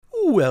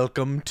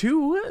Welcome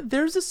to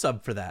There's a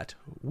Sub for That.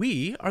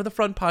 We are the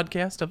front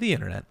podcast of the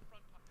internet.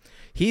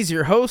 He's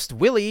your host,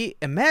 Willie.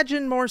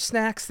 Imagine more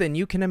snacks than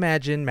you can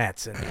imagine,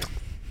 Matson.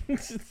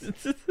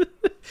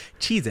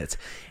 Cheez-Its.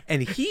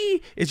 And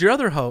he is your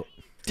other host.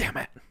 Damn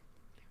it.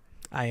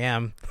 I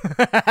am.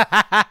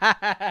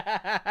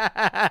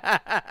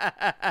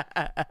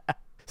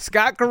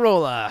 Scott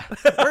Carolla.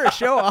 We're a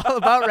show all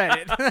about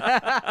Reddit.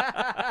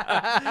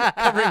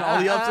 Covering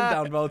all the ups and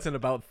downvotes in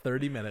about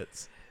 30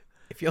 minutes.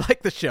 If you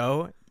like the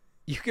show,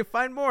 you can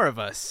find more of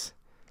us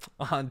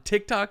On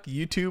TikTok,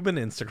 YouTube, and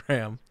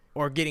Instagram.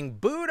 or getting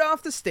booed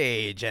off the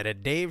stage at a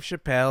Dave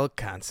Chappelle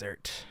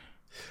concert.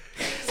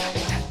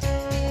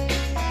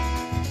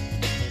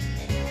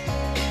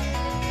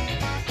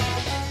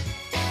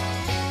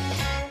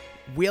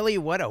 Willie,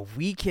 what a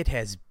week it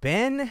has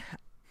been.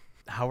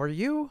 How are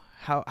you?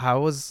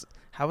 How was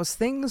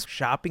things?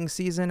 Shopping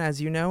season,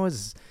 as you know,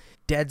 is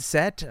dead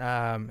set.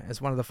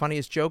 As one of the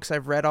funniest jokes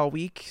I've read all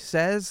week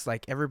says,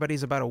 like,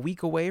 everybody's about a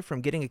week away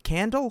from getting a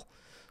candle.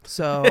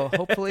 So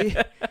hopefully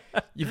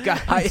you've got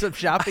some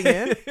shopping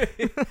in.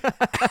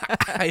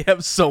 I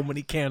have so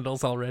many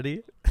candles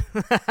already.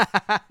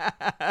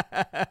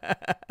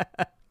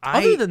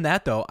 Other than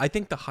that, though, I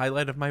think the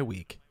highlight of my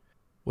week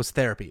was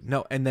therapy.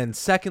 No, and then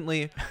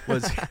secondly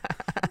was...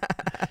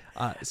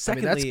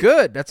 secondly, that's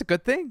good. That's a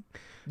good thing.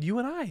 You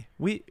and I,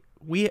 we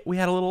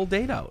had a little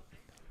date out.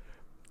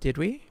 Did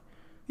we?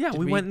 Yeah, Did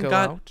we we went and go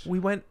got. out? We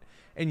went,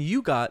 and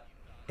you got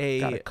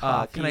a.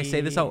 coffee. Can I say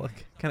this out?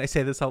 Can I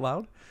say this out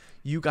loud?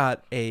 You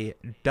got a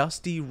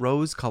dusty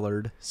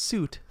rose-colored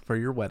suit for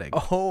your wedding.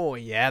 Oh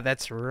yeah,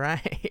 that's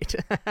right.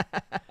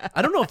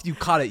 I don't know if you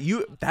caught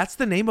it. That's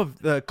the name of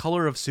the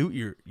color of suit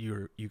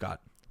you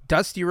got.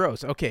 Dusty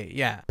Rose. Okay,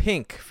 yeah.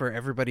 Pink for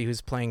everybody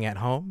who's playing at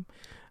home.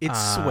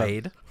 It's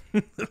suede.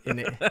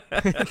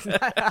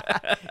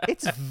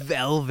 It's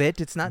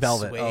velvet. It's not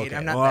Velvet. suede. Okay.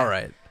 I'm not All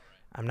right.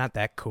 I'm not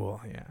that cool.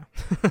 Yeah.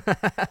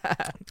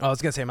 I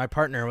was gonna say, my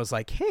partner was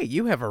like, "Hey,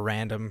 you have a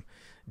random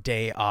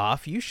day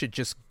off. You should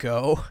just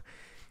go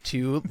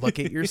to look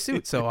at your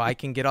suit so I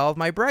can get all of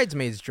my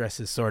bridesmaids'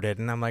 dresses sorted."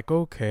 And I'm like,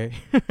 "Okay."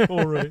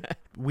 All right.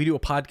 We do a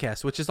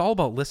podcast which is all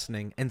about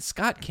listening, and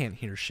Scott can't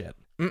hear shit.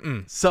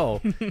 Mm-mm.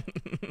 So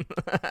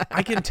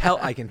I can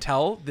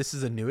tell this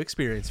is a new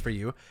experience for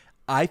you.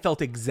 I felt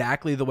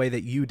exactly the way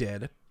that you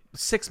did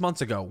 6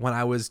 months ago when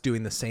I was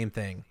doing the same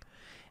thing.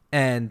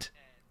 And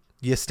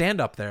you stand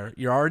up there,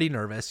 you're already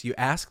nervous. You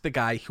ask the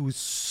guy who's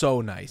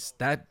so nice.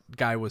 That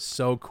guy was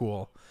so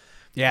cool.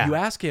 Yeah. You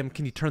ask him,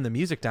 "Can you turn the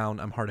music down?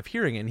 I'm hard of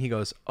hearing." And he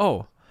goes,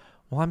 "Oh,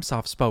 well, I'm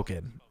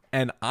soft-spoken."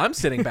 And I'm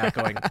sitting back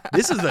going,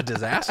 this is a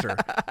disaster.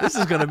 This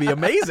is going to be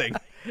amazing.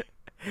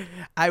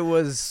 I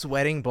was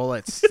sweating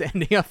bullets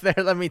standing up there,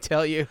 let me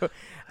tell you.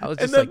 I was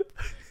just like,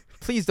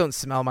 please don't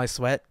smell my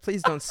sweat.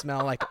 Please don't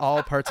smell like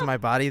all parts of my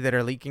body that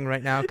are leaking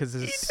right now, because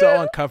this is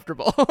so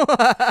uncomfortable.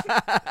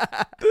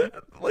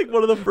 Like,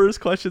 one of the first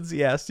questions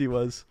he asked you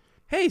was,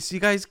 "Hey, so you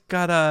guys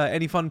got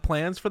any fun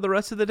plans for the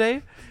rest of the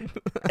day?"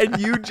 And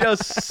you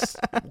just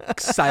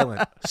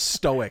silent,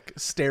 stoic,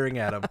 staring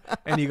at him.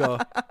 And you go,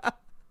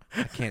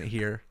 "I can't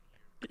hear."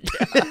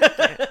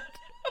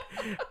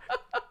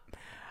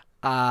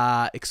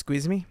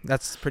 Excuse me?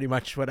 That's pretty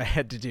much what I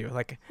had to do.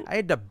 Like, I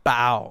had to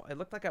bow. It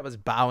looked like I was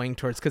bowing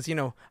towards, because, you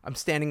know, I'm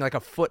standing like a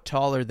foot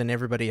taller than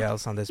everybody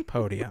else on this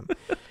podium.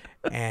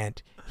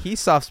 And he's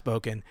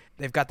soft-spoken.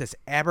 They've got this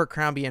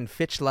Abercrombie and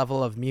Fitch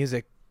level of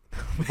music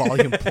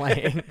volume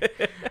playing.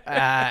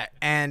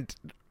 And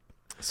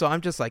so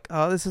I'm just like,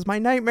 oh, this is my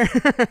nightmare.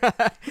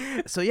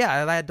 So,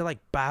 yeah, I had to, like,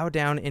 bow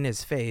down in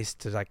his face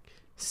to, like,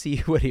 see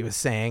what he was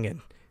saying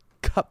and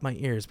cup my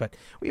ears. But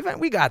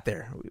we got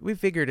there. We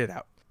figured it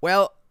out.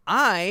 Well,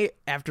 I,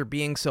 after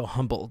being so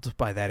humbled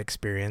by that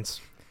experience,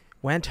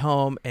 went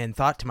home and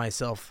thought to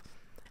myself,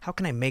 how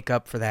can I make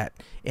up for that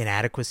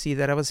inadequacy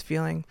that I was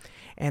feeling?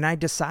 And I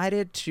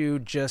decided to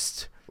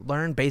just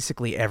learn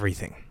basically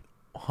everything.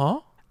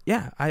 Huh?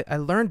 Yeah, I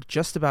learned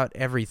just about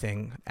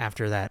everything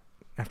after that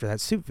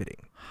suit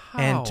fitting. How?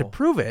 And to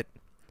prove it,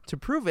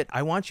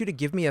 I want you to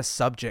give me a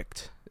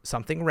subject,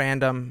 something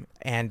random,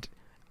 and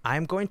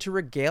I'm going to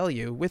regale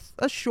you with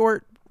a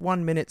short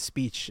 1-minute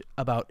speech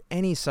about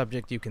any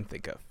subject you can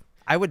think of.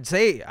 I would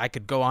say I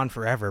could go on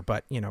forever,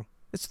 but, you know,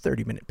 it's a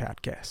 30-minute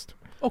podcast.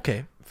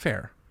 Okay,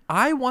 fair.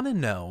 I want to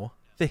know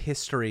the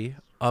history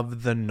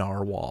of the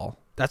narwhal.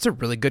 That's a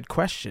really good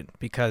question,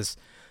 because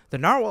the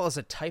narwhal is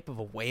a type of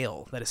a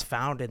whale that is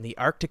found in the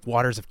Arctic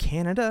waters of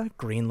Canada,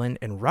 Greenland,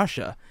 and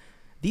Russia.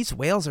 These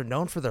whales are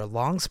known for their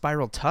long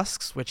spiral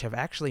tusks, which are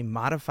actually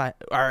modified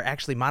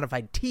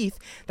teeth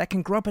that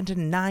can grow up into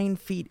 9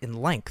 feet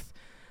in length.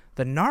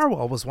 The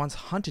narwhal was once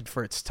hunted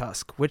for its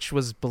tusk, which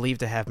was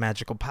believed to have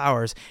magical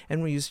powers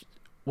and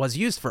was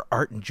used for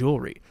art and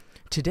jewelry.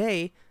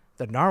 Today,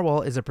 the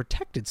narwhal is a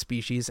protected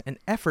species, and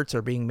efforts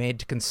are being made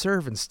to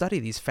conserve and study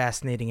these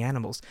fascinating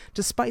animals,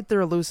 despite their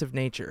elusive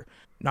nature.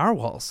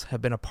 Narwhals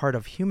have been a part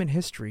of human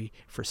history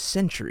for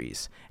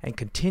centuries and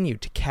continue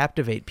to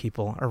captivate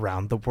people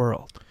around the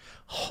world.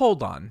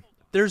 Hold on.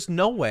 There's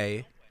no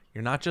way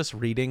you're not just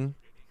reading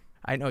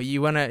I know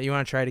you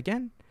wanna try it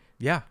again.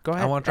 Yeah, Go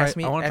ahead. I want to try. Ask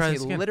me, I want to try ask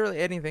this me again. literally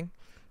anything.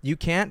 You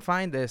can't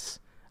find this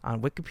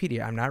on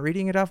Wikipedia. I'm not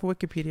reading it off of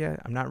Wikipedia.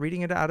 I'm not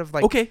reading it out of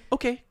like Okay,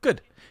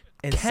 good.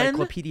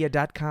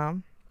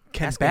 encyclopedia.com.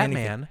 Can Ask me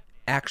anything. Batman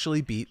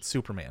actually beat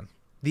Superman?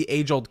 The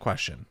age-old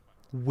question: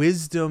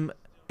 wisdom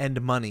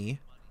and money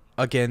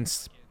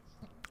against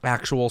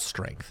actual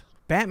strength.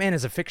 Batman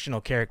is a fictional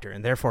character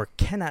and therefore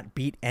cannot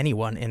beat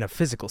anyone in a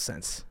physical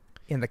sense.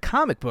 In the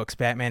comic books,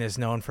 Batman is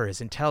known for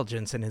his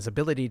intelligence and his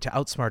ability to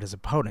outsmart his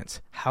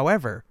opponents.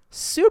 However,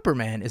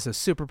 Superman is a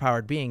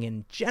superpowered being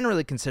and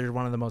generally considered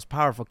one of the most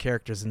powerful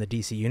characters in the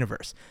DC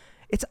universe.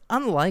 It's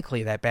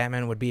unlikely that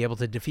Batman would be able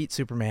to defeat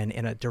Superman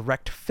in a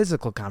direct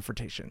physical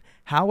confrontation.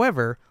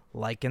 However,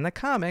 like in the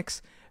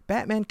comics,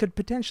 Batman could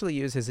potentially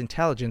use his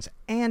intelligence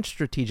and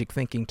strategic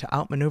thinking to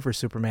outmaneuver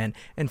Superman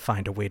and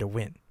find a way to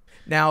win.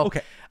 Now,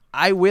 Okay.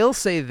 I will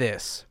say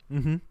this.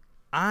 Mm-hmm.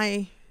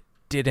 I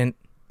didn't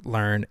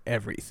learn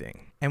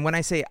everything. And when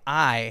I say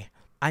I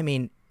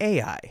mean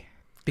AI.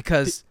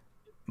 Because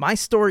my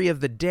story of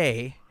the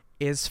day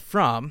is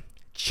from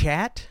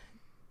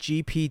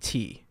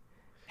ChatGPT.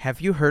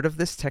 Have you heard of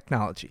this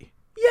technology?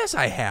 Yes,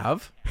 I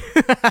have.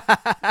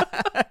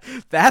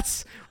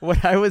 That's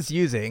what I was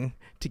using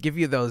to give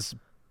you those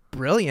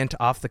brilliant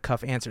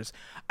off-the-cuff answers.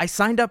 I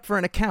signed up for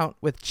an account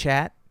with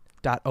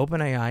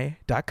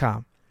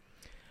chat.openai.com.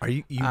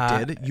 You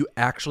did? You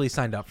actually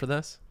signed up for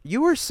this?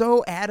 You were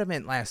so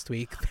adamant last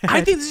week.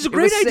 I think this is a it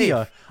great was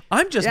idea. safe.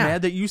 I'm just Yeah.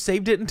 mad that you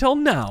saved it until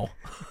now.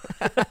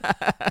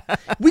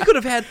 We could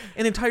have had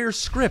an entire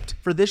script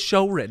for this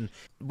show written.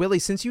 Willie,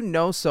 since you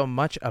know so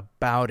much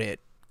about it,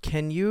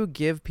 can you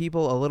give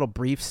people a little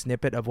brief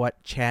snippet of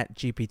what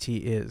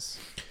ChatGPT is?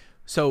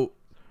 So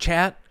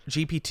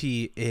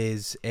ChatGPT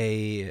is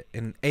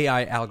an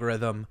AI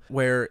algorithm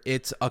where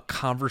it's a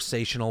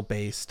conversational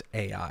based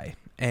AI,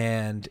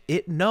 and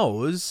it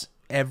knows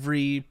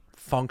every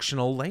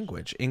functional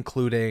language,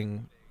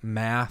 including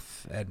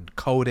math and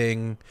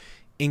coding,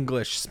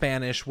 English,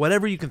 Spanish,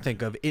 whatever you can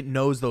think of. It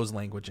knows those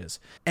languages.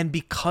 And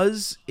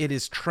because it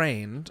is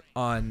trained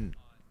on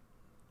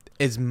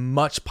as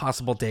much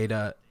possible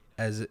data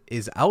as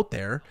is out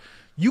there,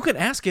 you can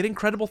ask it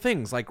incredible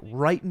things like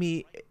write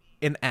me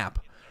an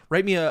app,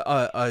 write me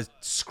a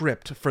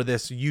script for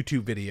this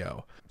YouTube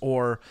video.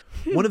 Or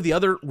one of the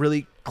other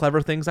really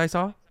clever things I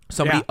saw,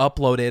 somebody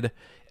uploaded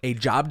a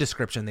job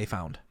description they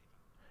found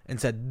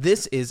and said,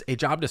 this is a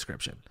job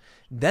description.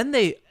 Then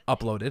they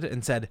uploaded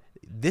and said,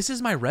 this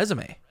is my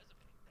resume.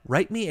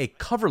 Write me a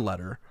cover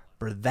letter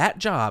for that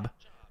job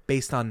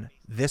based on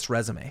this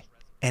resume.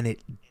 And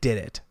it did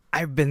it.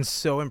 I've been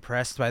so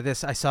impressed by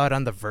this. I saw it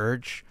on The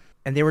Verge,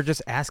 and they were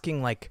just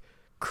asking, like,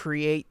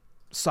 create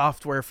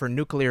software for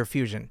nuclear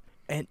fusion.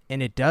 And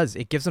it does.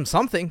 It gives them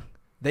something.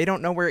 They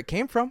don't know where it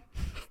came from,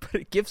 but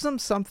it gives them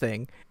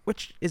something,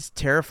 which is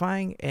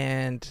terrifying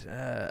and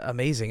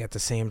amazing at the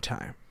same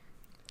time.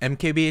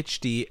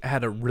 MKBHD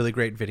had a really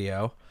great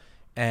video,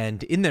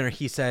 and in there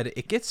he said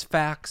it gets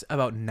facts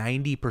about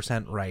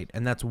 90% right,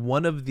 and that's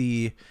one of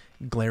the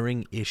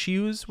glaring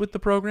issues with the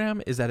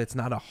program is that it's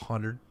not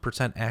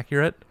 100%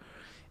 accurate,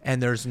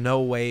 and there's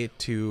no way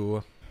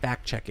to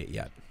fact check it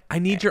yet. I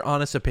need your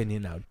honest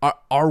opinion now.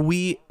 Are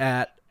we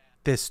at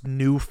this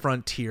new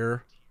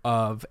frontier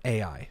of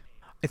AI?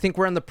 I think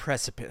we're on the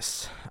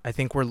precipice. I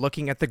think we're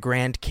looking at the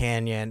Grand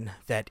Canyon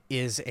that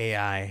is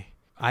AI.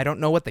 I don't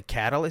know what the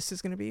catalyst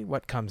is going to be,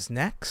 what comes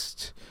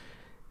next,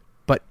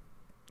 but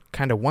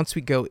kind of once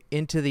we go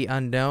into the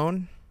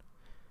unknown,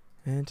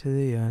 that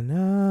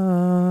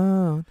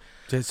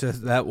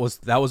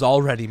was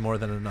already more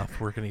than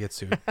enough. We're going to get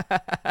sued.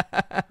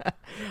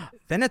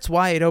 Then it's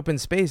wide open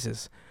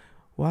spaces.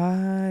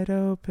 Wide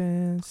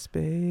open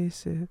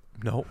spaces.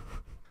 No.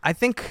 I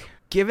think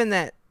given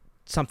that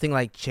something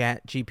like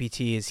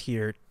ChatGPT is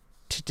here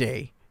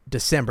today,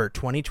 December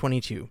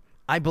 2022,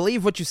 I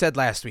believe what you said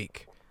last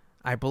week.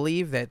 I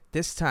believe that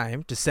this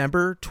time,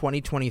 December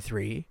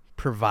 2023,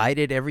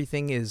 provided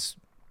everything is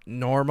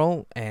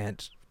normal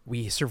and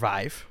we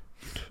survive,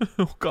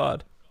 Oh,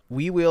 God.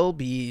 we will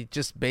be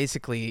just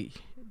basically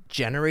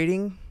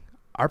generating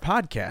our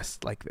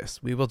podcast like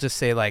this. We will just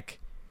say, like,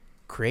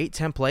 create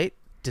template,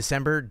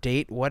 December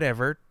date,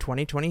 whatever,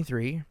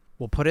 2023.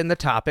 We'll put in the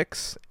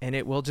topics, and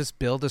it will just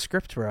build a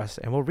script for us,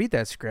 and we'll read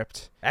that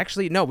script.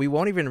 Actually, no, we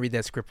won't even read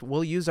that script.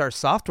 We'll use our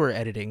software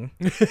editing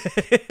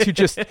to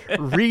just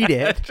read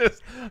it.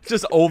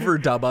 Just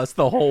overdub us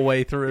the whole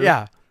way through.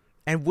 Yeah.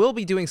 And we'll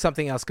be doing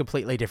something else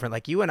completely different.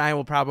 Like, you and I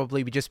will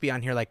probably just be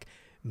on here, like,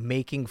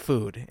 making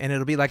food, and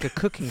it'll be like a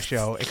cooking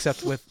show,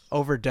 except with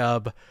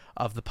overdub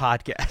of the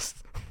podcast.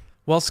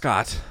 Well,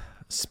 Scott,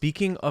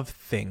 speaking of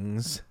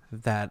things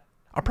that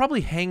are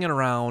probably hanging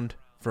around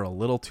for a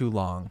little too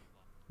long,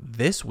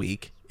 this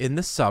week in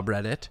the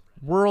subreddit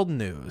World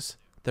News,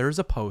 there's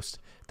a post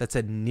that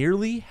said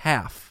nearly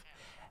half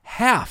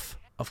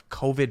of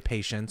COVID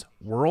patients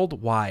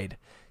worldwide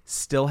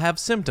still have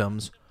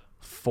symptoms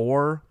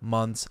 4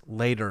 months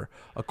later,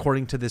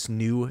 according to this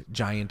new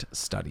giant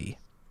study.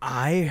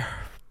 I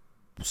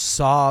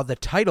saw the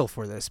title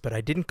for this, but I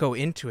didn't go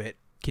into it.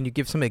 Can you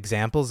give some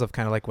examples of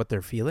kind of like what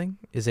they're feeling?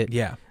 Is it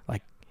Yeah.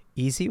 like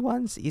easy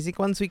ones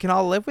we can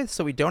all live with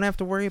so we don't have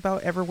to worry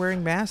about ever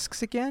wearing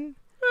masks again?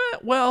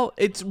 Well,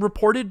 it's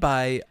reported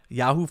by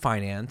Yahoo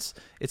Finance.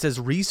 It says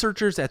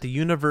researchers at the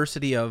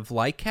University of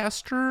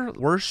Leicester,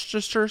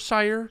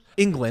 Worcestershire,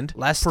 England.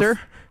 Leicester?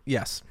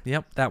 Yes.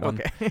 Yep, that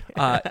one. Okay.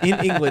 In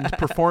England,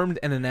 performed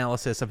an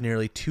analysis of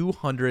nearly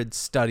 200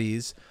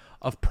 studies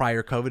of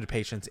prior COVID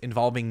patients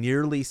involving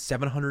nearly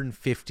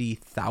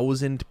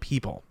 750,000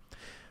 people.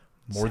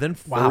 More than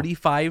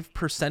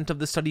 45% of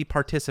the study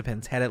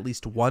participants had at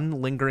least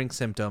one lingering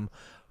symptom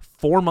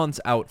 4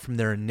 months out from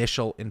their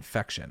initial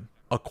infection.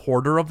 A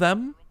quarter of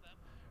them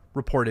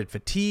reported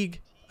fatigue.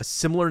 A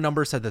similar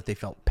number said that they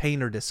felt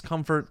pain or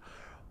discomfort.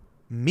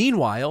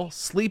 Meanwhile,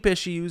 sleep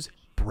issues,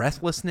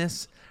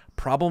 breathlessness,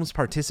 problems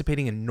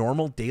participating in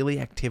normal daily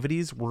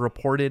activities were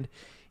reported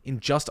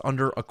in just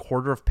under a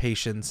quarter of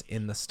patients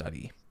in the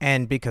study.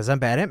 And because I'm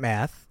bad at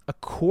math, a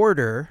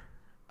quarter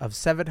of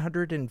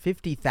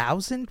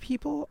 750,000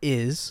 people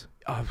is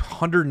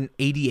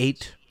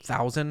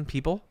 188,000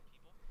 people.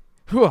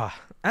 Whew,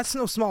 that's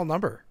no small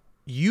number.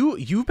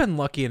 You've been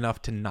lucky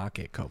enough to not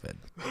get COVID.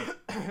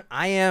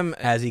 I am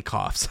As he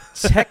coughs.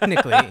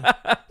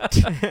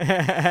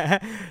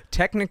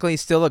 technically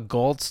still a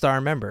Gold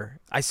Star member.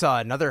 I saw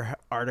another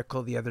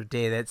article the other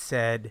day that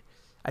said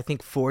I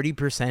think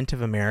 40%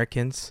 of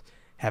Americans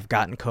have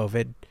gotten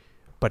COVID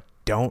but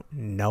don't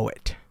know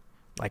it.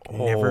 Like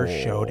never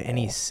showed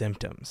any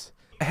symptoms.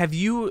 Have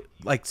you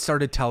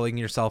started telling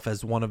yourself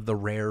as one of the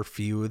rare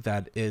few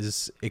that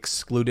is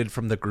excluded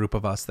from the group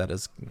of us that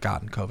has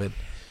gotten COVID?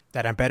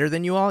 That I'm better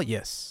than you all?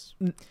 Yes.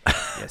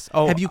 Yes.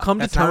 Oh, have you come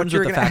to that's not what terms you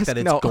with were the gonna fact ask? that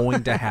it's No.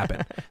 going to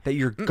happen? That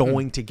you're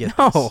going to get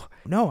this?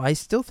 No, I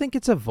still think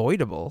it's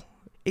avoidable.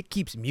 It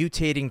keeps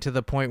mutating to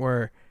the point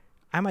where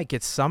I might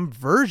get some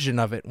version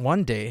of it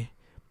one day,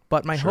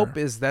 but my hope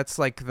is that's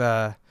like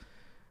the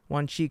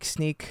one cheek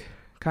sneak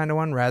kind of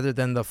one rather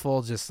than the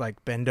full just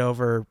like bend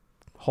over,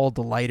 hold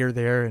the lighter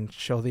there and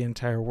show the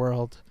entire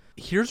world.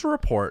 Here's a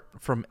report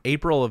from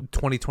April of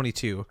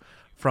 2022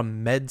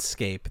 from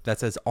Medscape that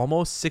says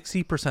almost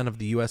 60% of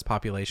the U.S.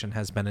 population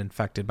has been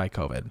infected by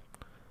COVID.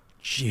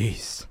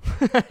 Jeez.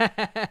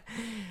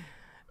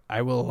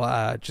 I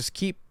will just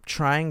keep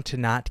trying to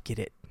not get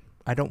it.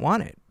 I don't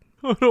want it.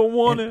 I don't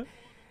want it.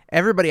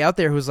 Everybody out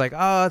there who's like,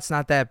 oh, it's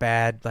not that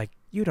bad. Like,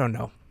 you don't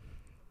know.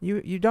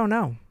 You don't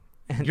know.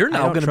 And You're I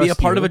now don't going to be a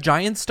trust part of you. a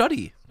giant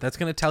study that's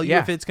going to tell you Yeah.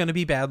 if it's going to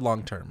be bad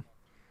long term.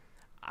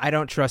 I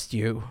don't trust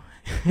you.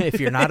 If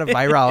you're not a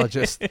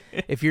virologist,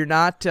 if you're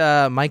not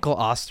Michael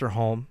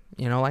Osterholm,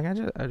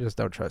 I just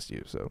don't trust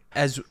you. So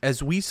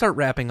As we start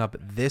wrapping up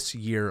this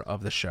year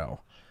of the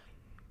show,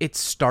 it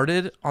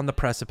started on the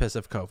precipice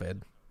of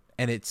COVID,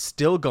 and it's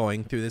still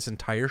going through this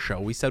entire show.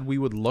 We said we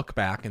would look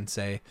back and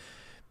say,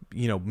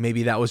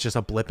 maybe that was just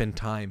a blip in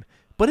time,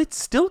 but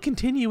it's still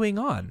continuing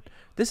on.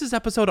 This is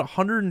episode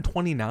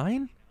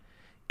 129,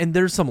 and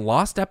there's some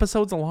lost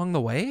episodes along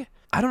the way.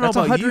 I don't know that's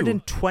about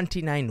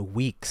 129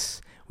 weeks.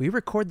 We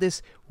record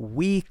this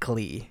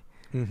weekly.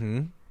 you.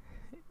 Mm-hmm.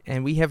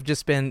 And we have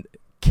just been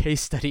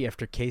case study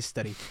after case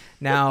study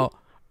now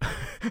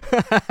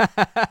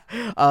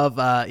of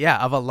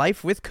a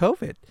life with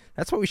COVID.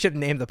 That's what we should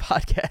name the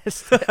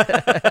podcast.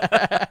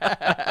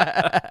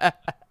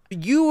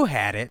 You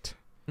had it.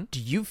 Do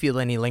you feel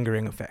any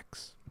lingering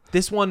effects?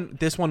 This one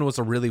was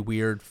a really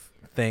weird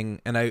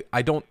thing, and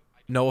I don't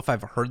know if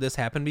I've heard this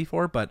happen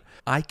before, but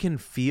I can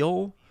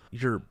feel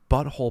your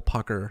butthole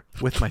pucker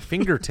with my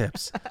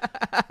fingertips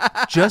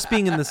just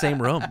being in the same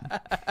room.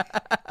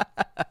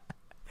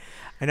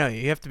 I know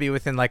you have to be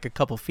within like a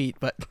couple feet,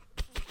 but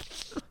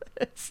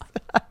it's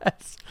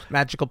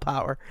magical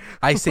power.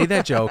 I say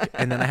that joke,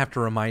 and then I have to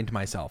remind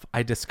myself,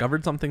 I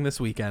discovered something this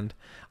weekend.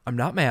 I'm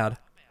not mad.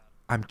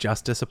 I'm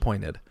just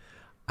disappointed.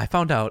 I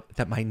found out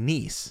that my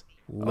niece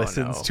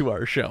listens to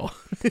our show.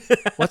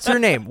 What's her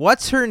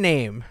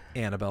name?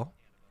 Annabelle.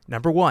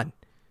 Number one,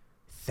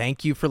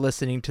 thank you for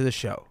listening to the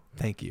show.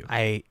 Thank you.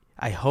 I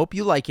hope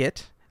you like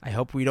it. I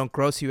hope we don't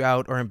gross you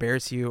out or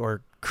embarrass you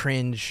or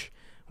cringe,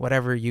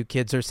 whatever you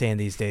kids are saying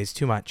these days,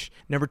 too much.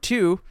 Number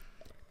two,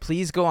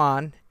 please go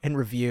on and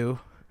review.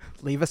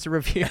 Leave us a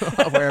review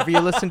wherever you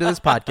listen to this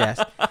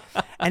podcast.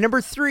 And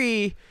number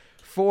three,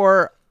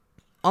 for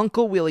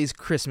Uncle Willie's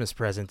Christmas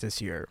present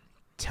this year,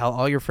 tell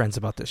all your friends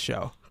about this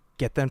show.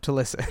 Get them to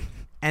listen.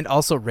 And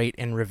also rate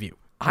and review.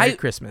 Merry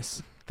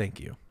Christmas. Thank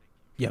you.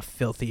 You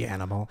filthy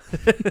animal.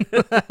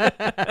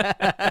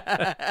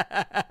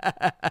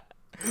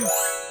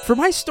 For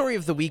my story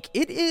of the week,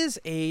 it is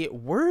a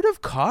word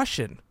of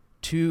caution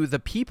to the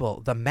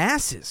people, the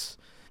masses,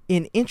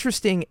 in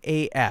Interesting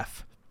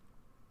AF.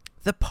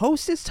 The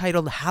post is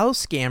titled, How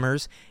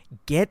Scammers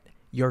Get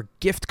Your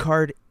Gift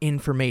Card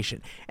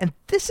Information. And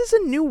this is a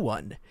new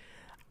one.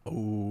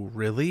 Oh,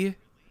 really?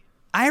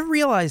 I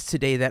realized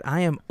today that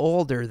I am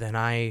older than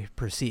I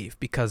perceive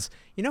because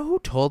you know who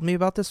told me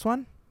about this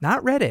one?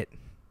 Not Reddit.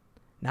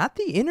 Not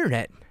the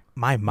internet.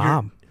 My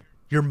mom.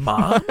 Your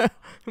mom?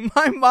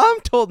 My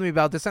mom told me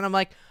about this, and I'm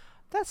like,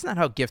 that's not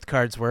how gift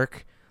cards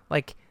work.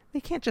 Like,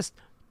 They can't just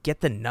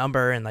get the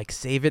number and like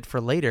save it for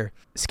later.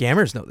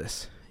 Scammers know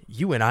this.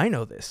 You and I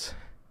know this.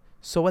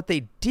 So what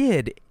they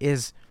did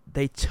is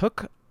they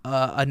took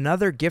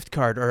another gift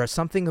card or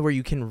something where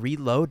you can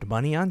reload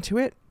money onto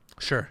it.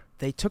 Sure.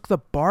 They took the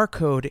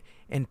barcode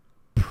and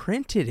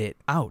printed it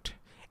out.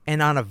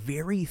 And on a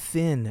very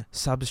thin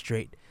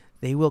substrate,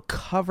 they will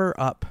cover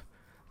up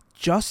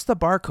just the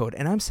barcode.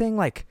 And I'm saying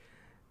like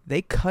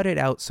they cut it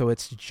out so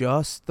it's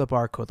just the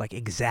barcode, like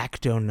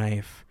X-Acto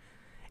knife.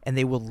 And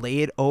they will lay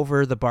it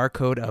over the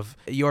barcode of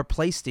your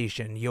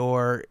PlayStation,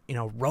 your,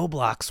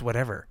 Roblox,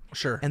 whatever.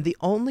 Sure. And the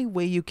only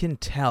way you can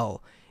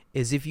tell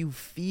is if you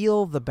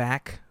feel the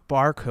back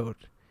barcode.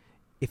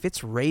 If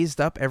it's raised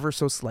up ever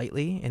so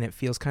slightly and it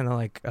feels kind of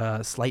like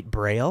a slight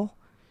braille,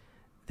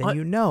 then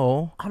you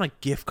know. On a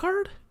gift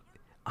card?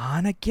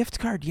 On a gift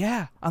card,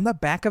 yeah. On the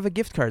back of a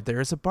gift card, there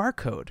is a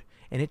barcode.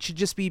 And it should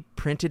just be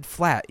printed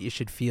flat. You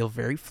should feel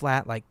very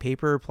flat like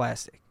paper or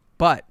plastic.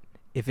 But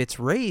if it's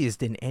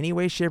raised in any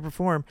way, shape, or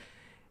form,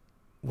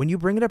 when you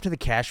bring it up to the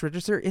cash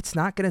register, it's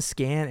not going to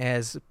scan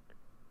as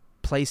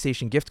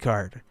PlayStation gift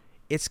card.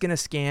 It's going to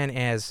scan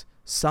as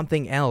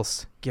something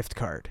else gift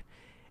card.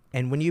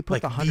 And when you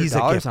put like the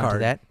 $100 onto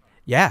that,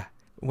 yeah,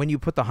 when you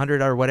put the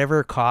 $100 or whatever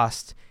it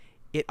cost,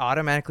 it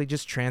automatically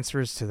just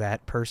transfers to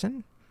that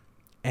person.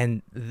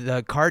 And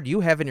the card you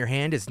have in your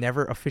hand is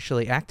never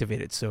officially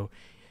activated. So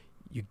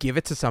you give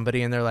it to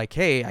somebody and they're like,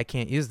 hey, I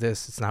can't use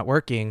this. It's not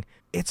working.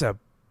 It's a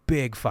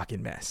big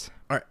fucking mess.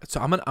 All right, so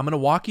I'm gonna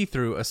walk you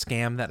through a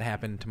scam that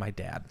happened to my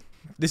dad.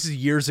 This is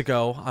years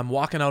ago. I'm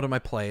walking out of my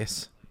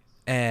place,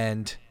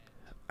 and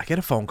I get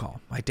a phone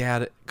call. My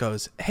dad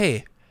goes,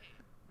 "Hey,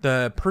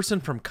 the person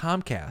from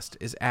Comcast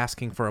is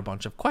asking for a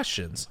bunch of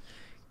questions.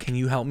 Can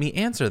you help me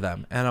answer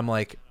them?" And I'm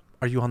like,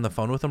 "Are you on the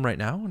phone with him right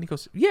now?" And he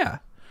goes, "Yeah."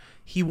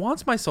 He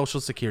wants my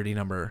social security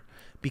number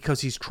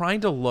because he's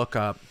trying to look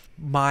up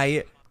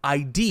my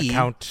ID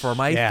account for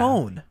my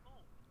phone.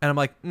 And I'm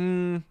like,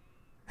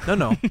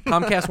 No,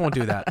 Comcast won't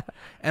do that.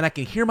 And I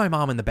can hear my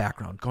mom in the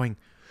background going,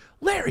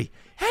 "Larry,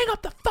 hang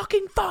up the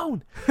fucking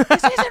phone.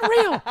 This isn't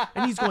real."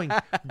 And he's going,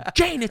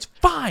 "Jane, it's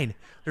fine.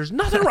 There's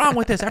nothing wrong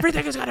with this.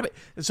 Everything is going to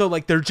be." So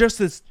like there's just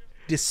this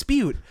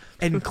dispute.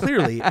 And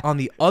clearly on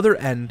the other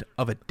end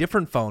of a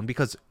different phone,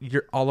 because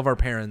all of our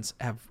parents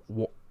have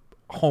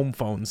home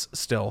phones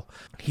still,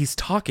 he's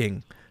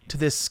talking to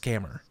this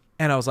scammer.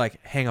 And I was like,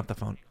 "Hang up the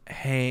phone.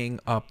 Hang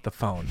up the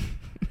phone."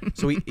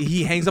 So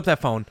he hangs up that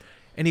phone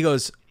and he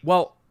goes,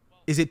 "Well,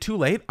 is it too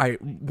late? I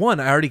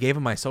already gave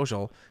him my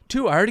social.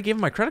 2, I already gave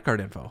him my credit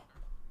card info."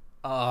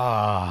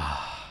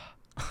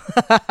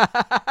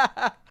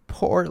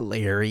 Poor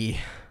Larry.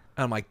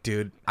 And I'm like,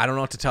 "Dude, I don't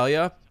know what to tell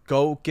you.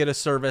 Go get a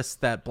service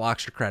that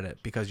blocks your credit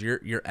because you're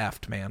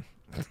effed, man."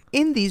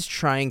 In these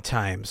trying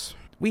times,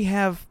 we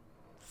have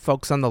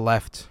folks on the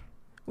left.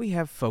 We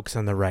have folks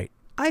on the right.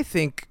 I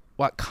think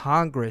what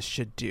Congress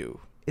should do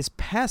is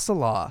pass a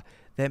law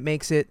that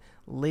makes it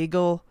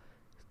legal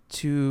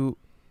to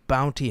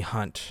bounty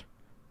hunt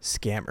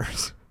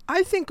scammers.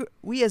 I think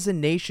we as a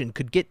nation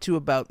could get to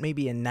about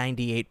maybe a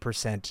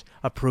 98%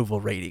 approval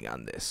rating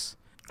on this.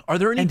 Are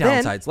there any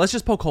downsides? Let's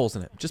just poke holes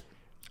in it. Just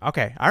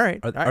okay. All right.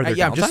 Are there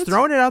yeah, I'm just downsides?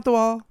 throwing it out the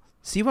wall.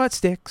 See what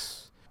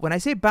sticks. When I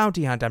say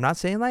bounty hunt, I'm not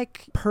saying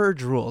like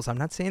purge rules. I'm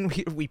not saying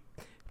we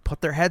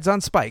put their heads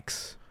on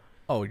spikes.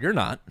 Oh, you're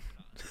not.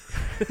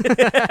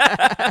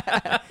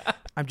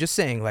 I'm just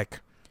saying, like,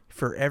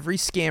 for every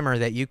scammer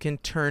that you can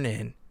turn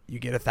in, you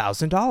get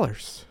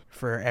 $1,000.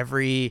 For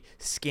every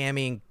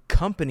scamming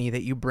company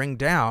that you bring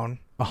down,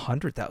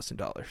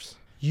 $100,000.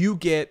 You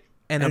get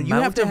an And you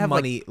amount have to of have,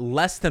 money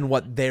less than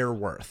what they're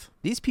worth.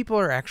 These people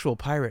are actual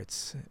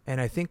pirates,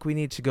 and I think we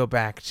need to go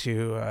back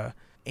to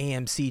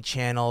AMC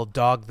channel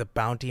Dog the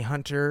Bounty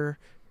Hunter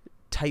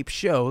type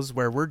shows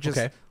where we're just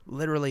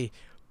literally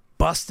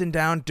busting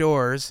down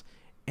doors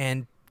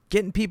and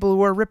getting people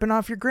who are ripping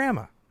off your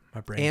grandma. My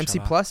brain AMC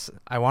shut off. Plus,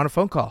 I want a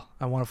phone call.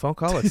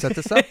 Let's set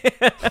this up.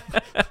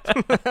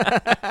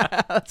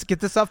 Let's get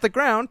this off the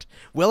ground.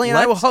 Willie and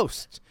I will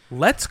host.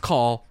 Let's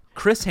call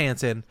Chris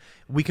Hansen.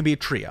 We can be a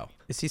trio.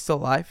 Is he still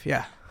alive?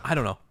 Yeah. I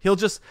don't know. He'll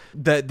just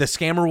the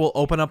scammer will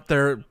open up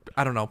their,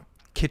 I don't know,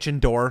 kitchen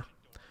door,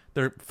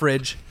 their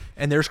fridge,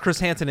 and there's Chris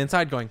Hansen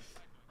inside going,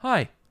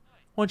 "Hi,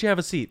 why don't you have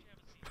a seat?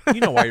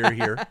 You know why you're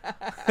here."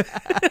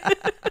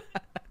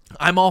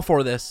 I'm all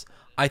for this.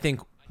 I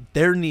think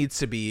there needs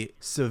to be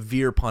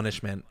severe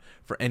punishment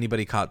for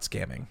anybody caught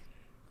scamming.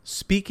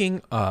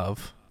 Speaking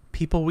of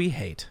people we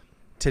hate,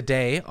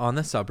 today on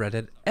the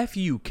subreddit,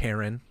 FU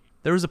Karen,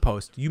 there was a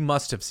post. You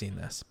must have seen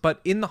this. But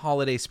in the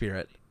holiday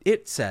spirit,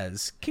 it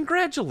says,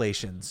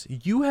 "Congratulations,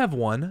 you have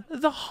won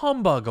the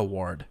Humbug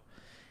Award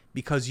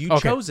because you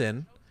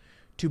chosen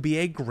to be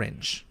a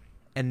Grinch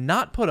and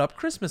not put up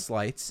Christmas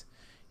lights.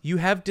 You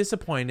have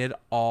disappointed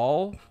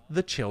all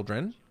the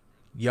children,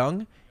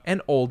 young and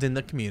old in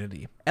the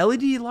community.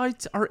 LED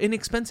lights are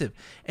inexpensive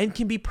and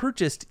can be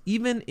purchased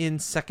even in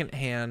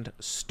secondhand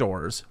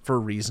stores for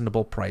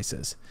reasonable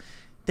prices.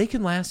 They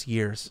can last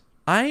years.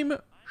 I'm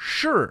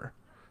sure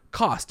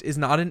Cost is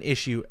not an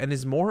issue and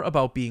is more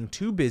about being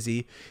too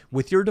busy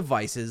with your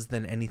devices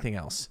than anything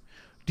else.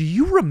 Do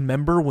you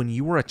remember when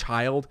you were a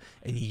child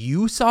and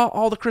you saw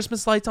all the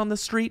Christmas lights on the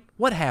street?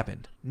 What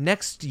happened?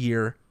 Next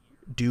year,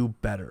 do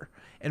better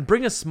and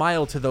bring a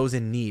smile to those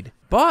in need.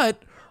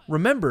 But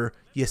remember,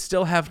 you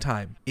still have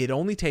time. It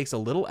only takes a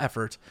little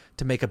effort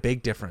to make a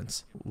big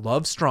difference.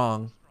 Love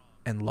strong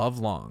and love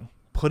long.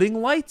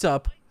 Putting lights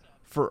up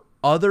for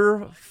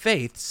other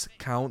faiths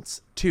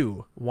counts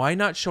too. Why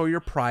not show your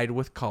pride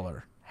with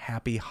color?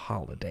 Happy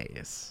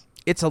holidays.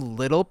 It's a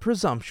little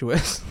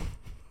presumptuous.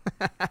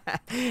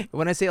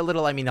 When I say a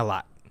little, I mean a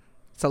lot.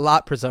 It's a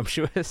lot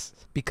presumptuous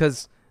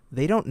because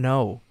they don't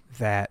know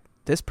that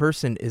this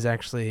person is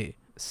actually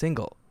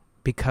single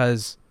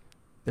because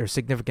their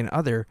significant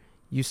other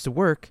used to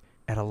work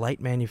at a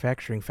light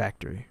manufacturing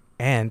factory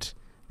and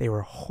they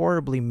were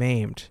horribly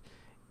maimed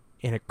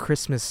in a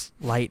Christmas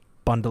light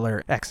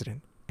bundler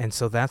accident. And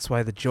so that's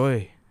why the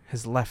joy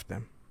has left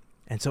them.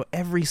 And so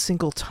every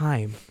single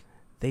time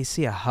they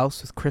see a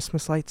house with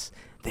Christmas lights,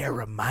 they're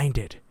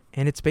reminded.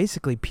 And it's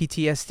basically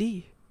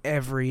PTSD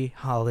every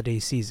holiday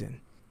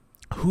season.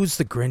 Who's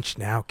the Grinch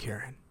now,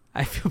 Karen?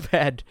 I feel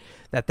bad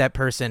that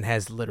person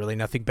has literally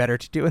nothing better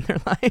to do in their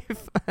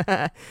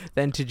life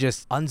than to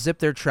just unzip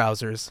their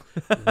trousers,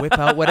 whip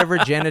out whatever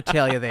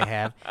genitalia they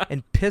have,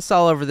 and piss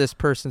all over this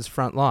person's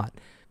front lawn.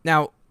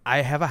 Now,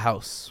 I have a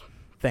house,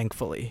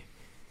 thankfully.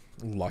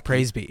 Lucky.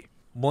 Praise be.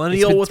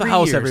 Millennial with a 3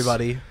 house, years.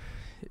 everybody.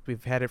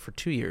 We've had it for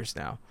 2 years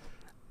now.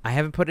 I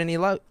haven't put any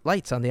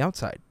lights on the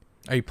outside.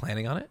 Are you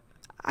planning on it?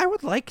 I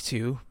would like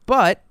to,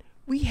 but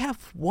we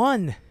have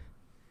one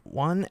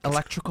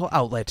electrical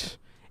outlet,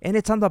 and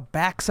it's on the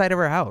back side of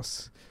our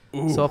house.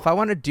 Ooh. So if I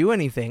want to do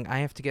anything, I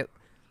have to get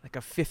like a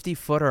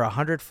 50-foot or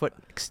 100-foot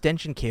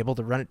extension cable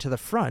to run it to the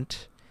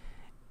front,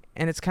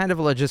 and it's kind of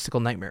a logistical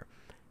nightmare.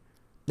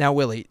 Now,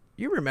 Willie,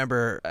 you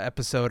remember an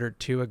episode or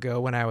two ago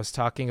when I was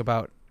talking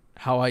about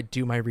how I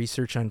do my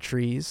research on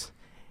trees?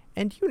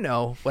 And you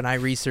know, when I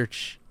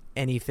research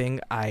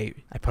anything, I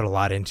put a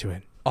lot into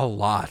it. A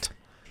lot.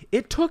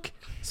 It took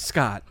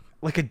Scott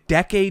like a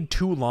decade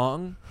too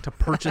long to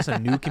purchase a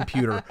new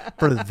computer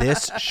for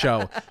this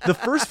show. The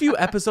first few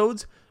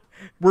episodes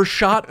were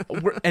shot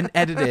and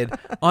edited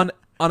on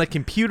a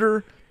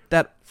computer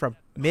that From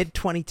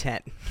mid-2010.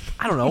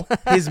 I don't know,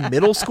 his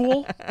middle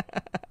school.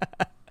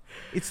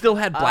 It still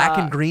had black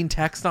and green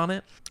text on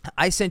it.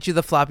 I sent you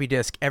the floppy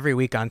disk every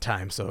week on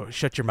time, so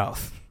shut your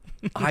mouth.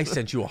 I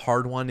sent you a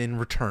hard one in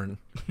return.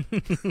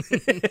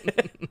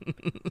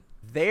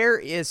 There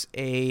is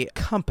a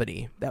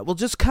company that will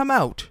just come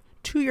out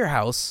to your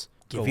house,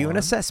 give Go you an on.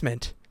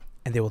 assessment,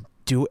 and they will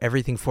do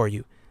everything for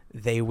you.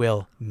 They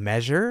will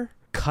measure,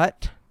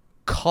 cut,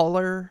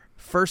 color,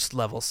 first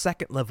level,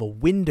 second level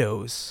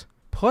windows,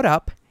 put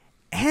up,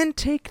 and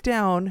take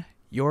down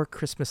your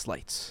Christmas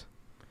lights.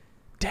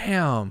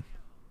 Damn.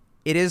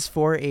 It is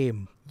for a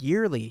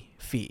yearly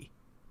fee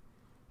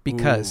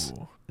because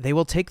Ooh. they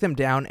will take them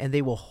down and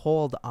they will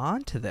hold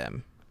on to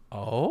them,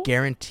 Oh?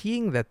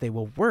 guaranteeing that they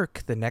will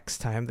work the next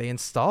time they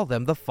install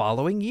them the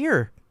following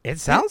year. It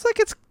sounds like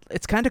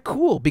it's kind of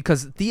cool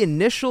because the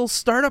initial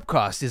startup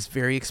cost is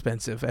very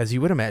expensive, as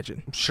you would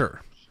imagine.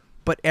 Sure.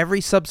 But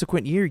every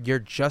subsequent year, you're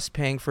just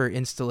paying for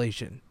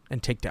installation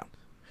and takedown.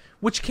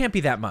 Which can't be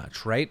that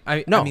much, right?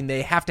 No. I mean,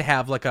 they have to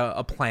have like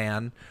a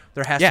plan.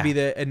 There has Yeah. to be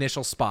the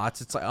initial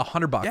spots. It's like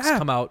 $100. Yeah.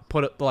 Come out,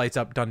 put the lights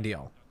up, done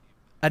deal.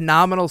 A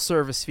nominal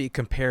service fee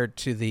compared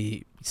to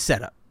the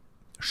setup.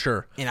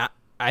 Sure. And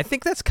I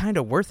think that's kind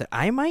of worth it.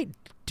 I might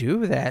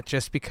do that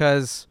just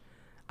because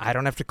I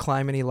don't have to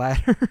climb any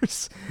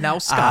ladders. Now,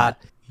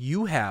 Scott,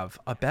 you have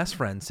a best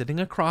friend sitting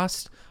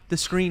across the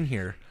screen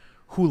here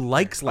who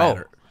likes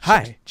ladder.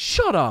 Hi.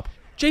 Shut up.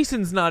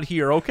 Jason's not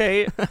here,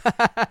 okay?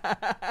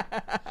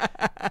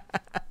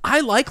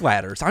 I like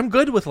ladders. I'm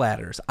good with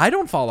ladders. I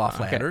don't fall off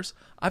ladders.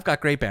 I've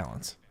got great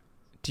balance.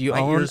 Do you My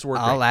own ears work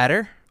a great.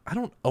 ladder? I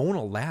don't own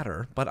a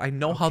ladder, but I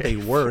know how they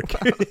work.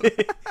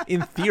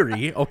 In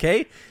theory,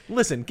 okay?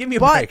 Listen, give me a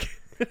break.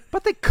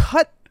 But they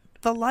cut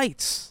the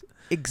lights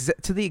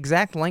to the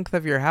exact length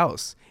of your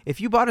house.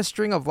 If you bought a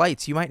string of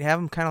lights, you might have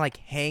them kind of like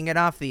hanging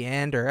off the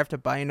end or have to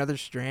buy another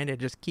strand and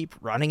just keep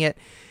running it.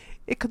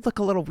 It could look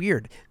a little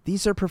weird.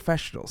 These are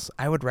professionals.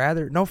 I would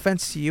rather, no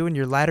offense to you and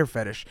your ladder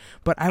fetish,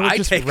 but I would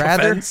just take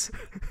rather. offense.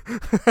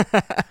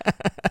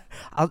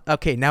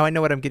 Okay, now I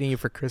know what I'm getting you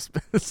for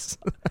Christmas.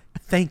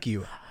 Thank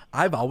you.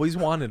 I've always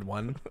wanted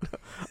one.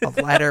 A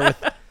ladder with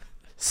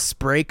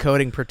spray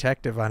coating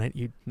protective on it,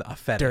 you A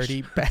fetish.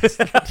 dirty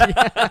bastard.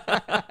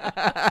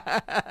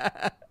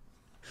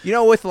 You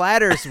know, with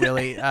ladders,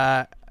 really,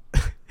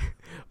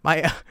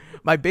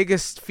 my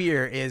biggest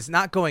fear is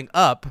not going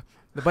up,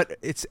 but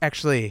it's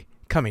actually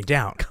coming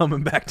down.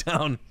 Coming back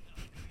down.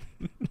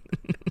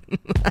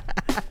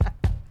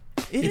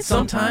 It's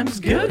sometimes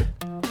good.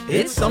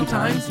 It's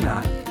sometimes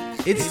not.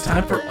 It's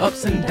time for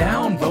ups and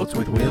down votes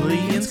with Willie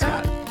and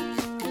Scott.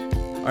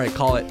 All right,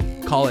 call it.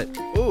 Call it.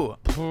 Ooh.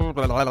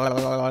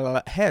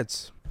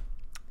 Heads.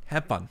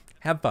 Have fun.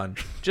 Have fun.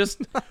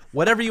 Just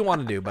whatever you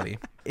want to do, buddy.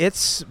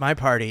 It's my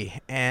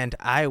party, and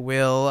I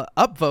will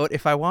upvote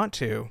if I want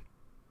to.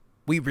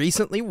 We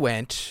recently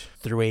went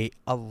through a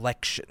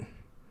election.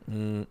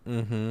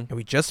 And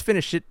we just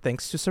finished it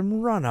thanks to some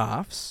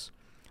runoffs.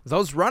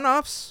 Those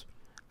runoffs,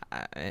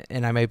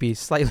 and I may be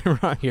slightly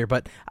wrong here,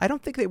 but I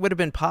don't think they would have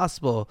been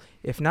possible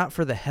if not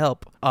for the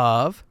help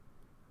of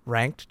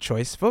ranked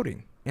choice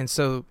voting. And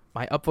so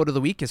my upvote of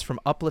the week is from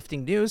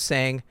Uplifting News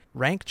saying,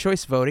 ranked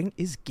choice voting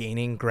is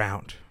gaining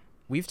ground.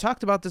 We've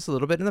talked about this a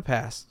little bit in the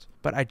past,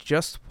 but I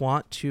just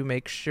want to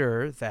make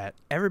sure that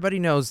everybody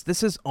knows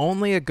this is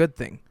only a good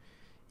thing.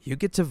 You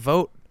get to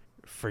vote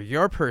for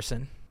your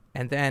person,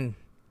 and then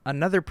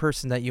another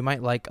person that you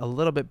might like a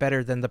little bit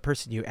better than the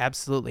person you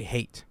absolutely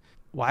hate.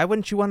 Why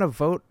wouldn't you want to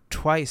vote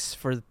twice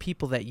for the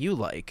people that you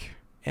like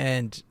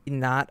and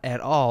not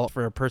at all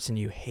for a person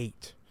you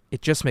hate?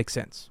 It just makes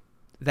sense.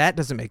 That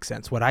doesn't make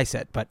sense, what I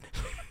said, but...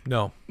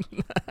 No.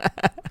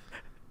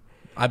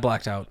 I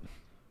blacked out.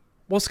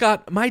 Well,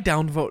 Scott, my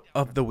downvote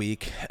of the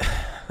week...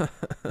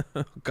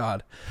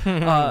 God.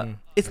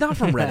 It's not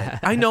from Reddit.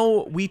 I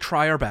know we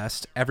try our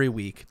best every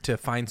week to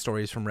find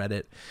stories from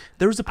Reddit.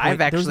 There was a point...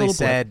 I've actually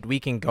said we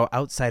can go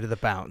outside of the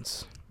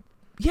bounds.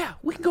 Yeah,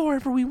 we can go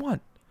wherever we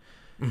want.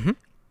 Mm-hmm.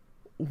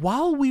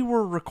 While we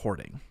were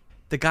recording,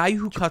 the guy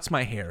who cuts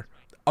my hair,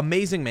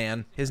 amazing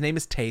man, his name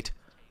is Tate.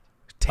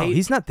 Oh,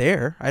 he's not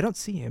there. I don't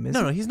see him.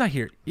 No, he's not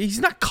here. He's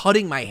not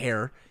cutting my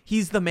hair.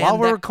 He's the man While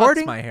we're that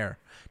recording? cuts my hair.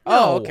 Oh,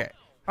 No, okay.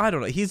 I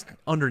don't know. He's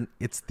under.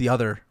 It's the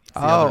other.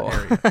 Oh.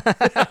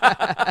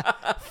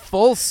 Area.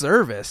 Full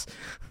service.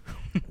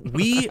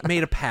 We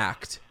made a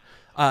pact.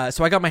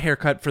 So I got my hair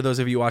cut. For those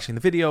of you watching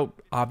the video,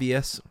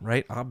 obvious,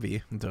 right?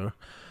 Obvious.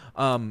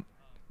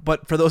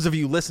 But for those of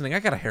you listening, I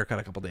got a haircut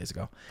a couple days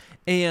ago,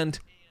 and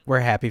We're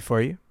happy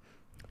for you.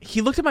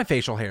 he looked at my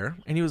facial hair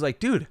and he was like,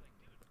 "Dude,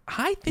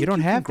 I think You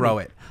don't have can grow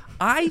to. it.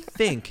 I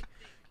think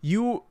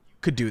you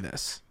could do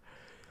this."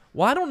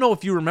 Well, I don't know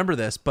if you remember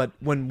this, but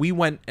when we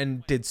went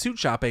and did suit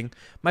shopping,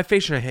 my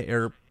facial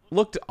hair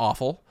looked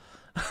awful.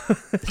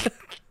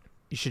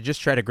 You should just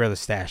try to grow the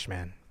stash,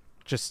 man.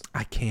 Just,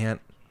 I can't.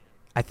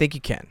 I think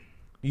you can.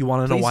 You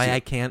want to know Please why do. I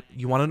can't?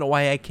 You want to know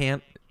why I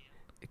can't?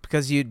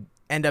 Because you'd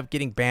end up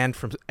getting banned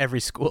from every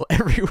school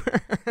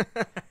everywhere.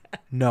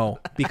 No,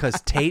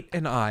 because Tate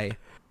and I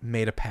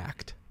made a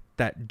pact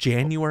that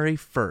January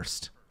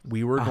 1st,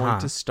 we were going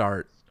to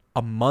start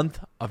a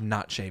month of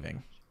not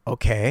shaving.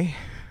 Okay.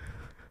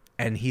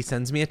 And he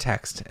sends me a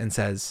text and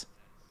says,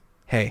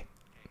 "Hey,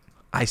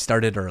 I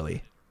started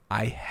early.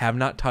 I have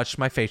not touched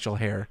my facial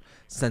hair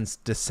since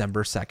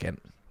December 2nd.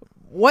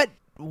 What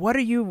are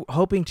you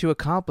hoping to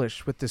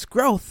accomplish with this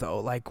growth, though?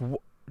 Like,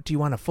 do you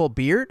want a full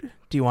beard?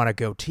 Do you want a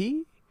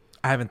goatee?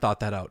 I haven't thought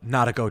that out.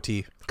 Not a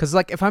goatee. Because,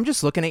 like, if I'm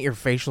just looking at your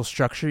facial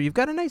structure, you've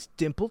got a nice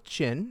dimpled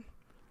chin.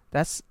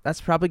 That's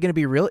probably going to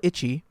be real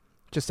itchy,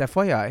 just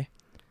FYI.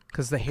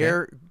 Because the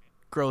hair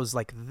grows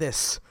like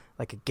this,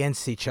 like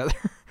against each other.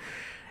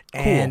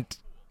 And,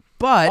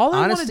 but all I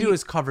honestly, want to do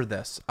is cover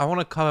this. I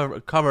want to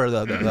cover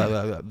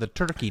the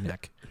turkey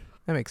neck.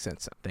 that makes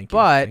sense. Thank you.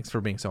 But Thanks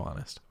for being so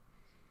honest.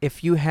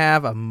 if you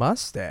have a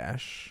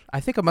mustache, I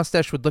think a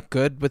mustache would look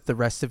good with the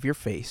rest of your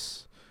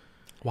face.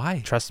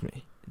 Why? Trust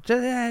me.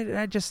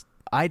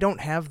 I don't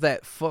have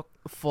that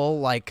full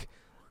like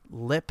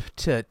lip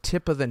to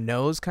tip of the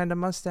nose kind of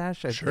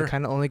mustache. Sure. It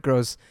kind of only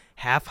grows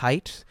half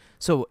height.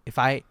 So if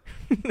I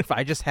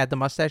just had the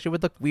mustache, it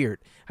would look weird.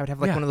 I would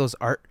have like one of those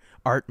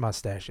art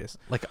mustaches.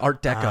 Like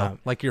Art Deco,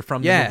 like you're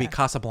from the yeah. movie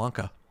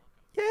Casablanca.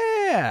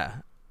 Yeah.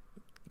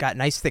 Got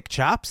nice thick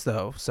chops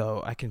though,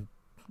 so I can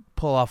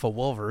pull off a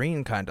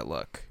Wolverine kind of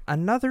look.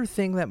 Another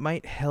thing that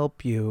might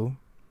help you,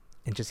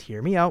 and just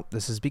hear me out,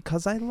 this is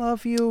because I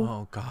love you.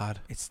 Oh,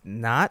 God. It's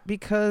not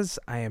because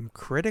I am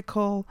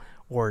critical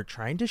or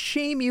trying to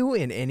shame you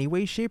in any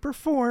way, shape, or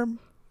form.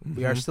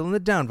 We are still in the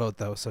downvote,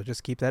 though, so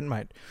just keep that in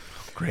mind.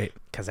 Great.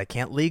 Because I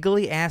can't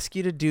legally ask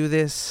you to do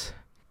this.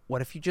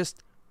 What if you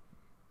just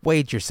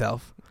weighed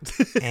yourself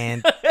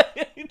and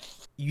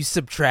you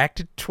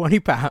subtracted 20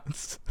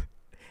 pounds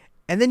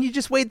and then you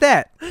just weighed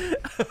that?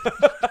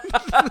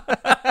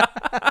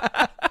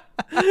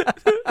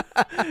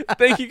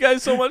 Thank you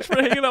guys so much for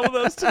hanging out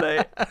with us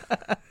today.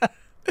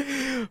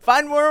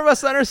 Find more of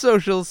us on our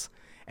socials,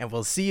 and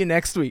we'll see you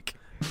next week.